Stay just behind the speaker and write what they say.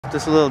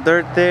left us a little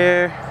dirt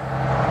there.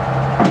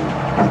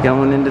 He's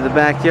going into the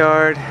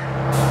backyard.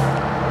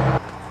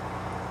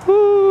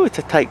 Woo, it's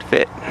a tight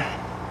fit.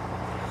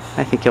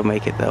 I think he'll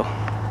make it though.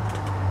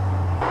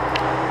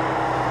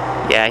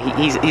 Yeah,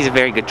 he's a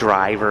very good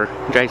driver.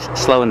 He drives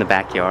slow in the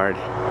backyard.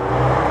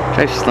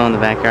 Drives slow in the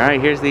backyard. All right,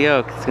 here's the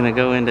oak. It's gonna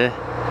go into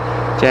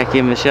Jackie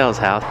and Michelle's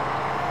house.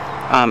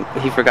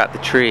 He forgot the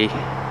tree.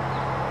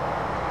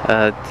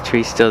 The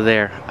tree's still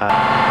there.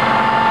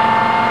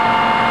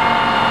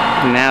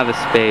 Now the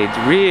spade's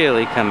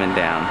really coming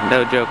down.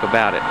 No joke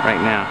about it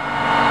right now.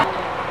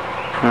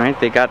 Alright,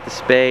 they got the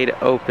spade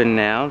open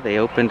now. They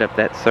opened up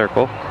that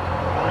circle.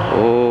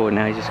 Oh,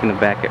 now he's just going to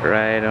back it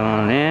right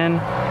on in.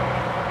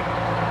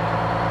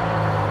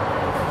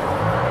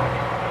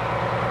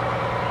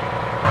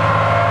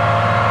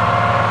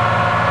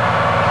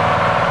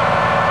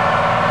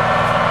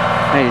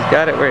 Now he's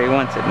got it where he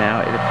wants it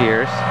now, it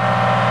appears.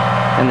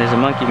 And there's a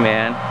monkey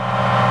man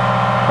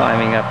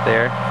climbing up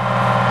there.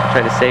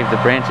 Try to save the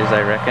branches,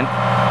 I reckon.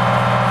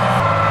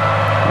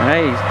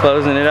 Alright, he's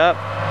closing it up.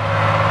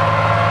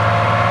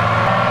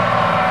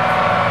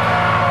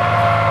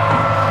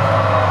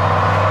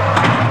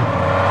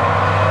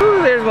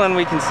 Ooh, there's one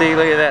we can see.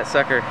 Look at that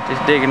sucker.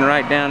 Just digging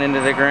right down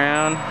into the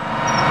ground.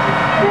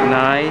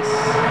 Nice.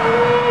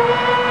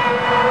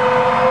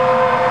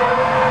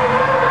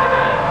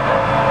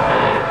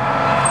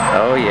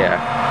 Oh yeah.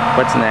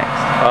 What's next?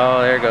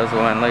 Oh, there goes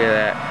one. Look at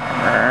that.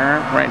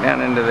 Right down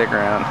into the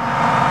ground.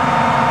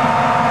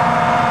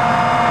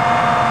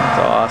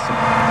 Awesome.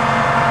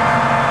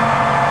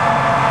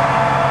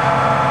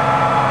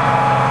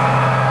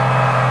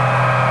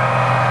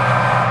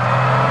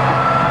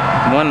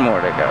 One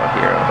more to go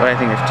here. Well, I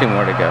think there's two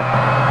more to go.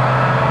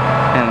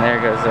 And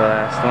there goes the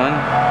last one.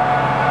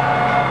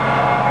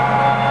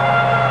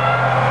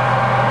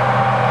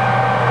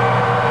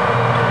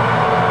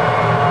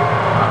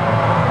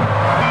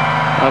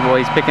 Oh boy,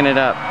 he's picking it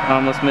up.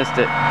 Almost missed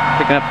it.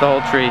 Picking up the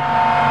whole tree.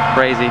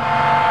 Crazy.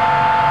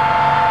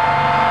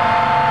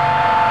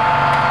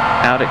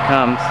 Out it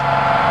comes,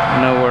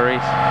 no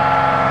worries.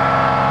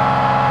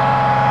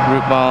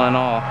 Root ball and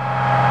all.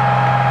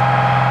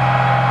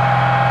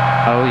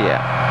 Oh yeah.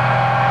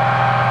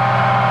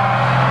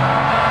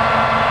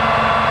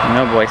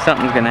 No boy,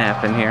 something's gonna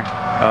happen here.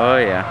 Oh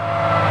yeah.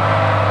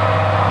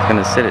 He's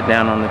gonna sit it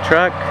down on the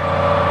truck.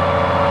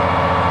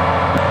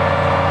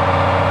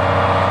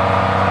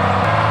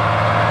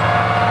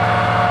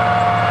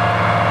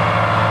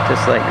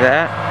 Just like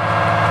that.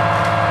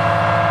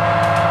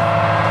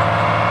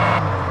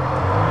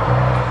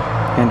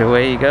 And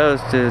away he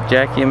goes to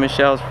Jackie and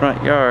Michelle's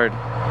front yard.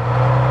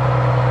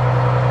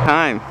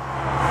 Time.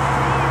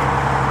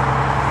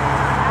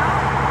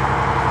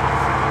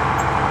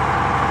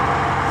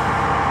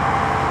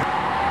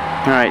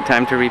 Alright,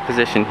 time to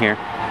reposition here.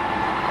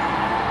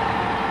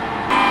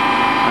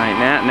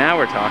 Alright, now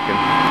we're talking.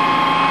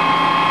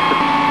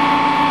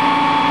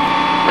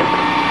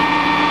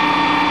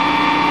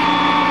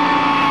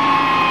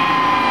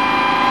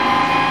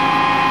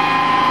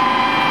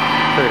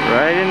 Put it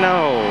right in the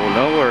hole,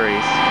 no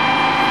worries.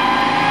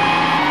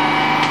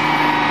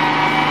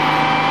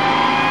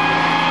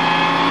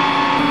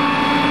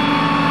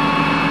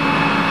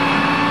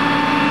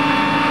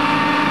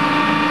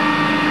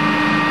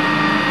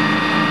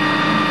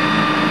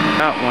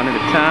 Out one at a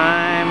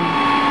time.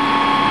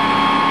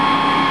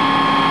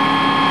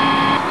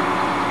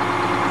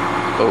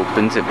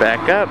 Opens it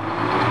back up.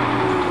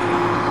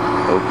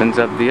 Opens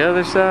up the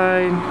other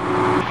side.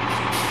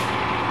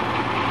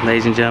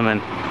 Ladies and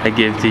gentlemen, I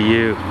give to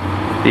you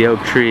the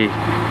oak tree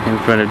in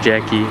front of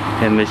Jackie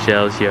and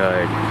Michelle's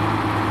yard.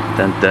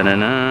 Dun dun dun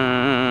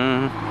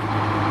dun.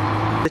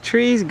 The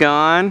tree's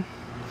gone.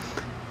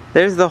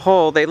 There's the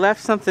hole. They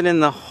left something in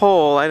the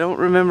hole. I don't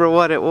remember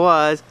what it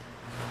was.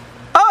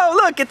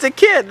 Oh, look, it's a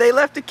kid. They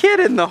left a kid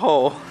in the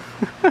hole.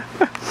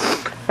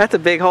 That's a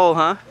big hole,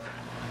 huh?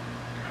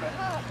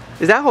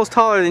 That hole's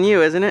taller than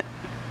you, isn't it?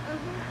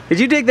 Did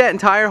you dig that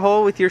entire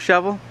hole with your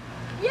shovel?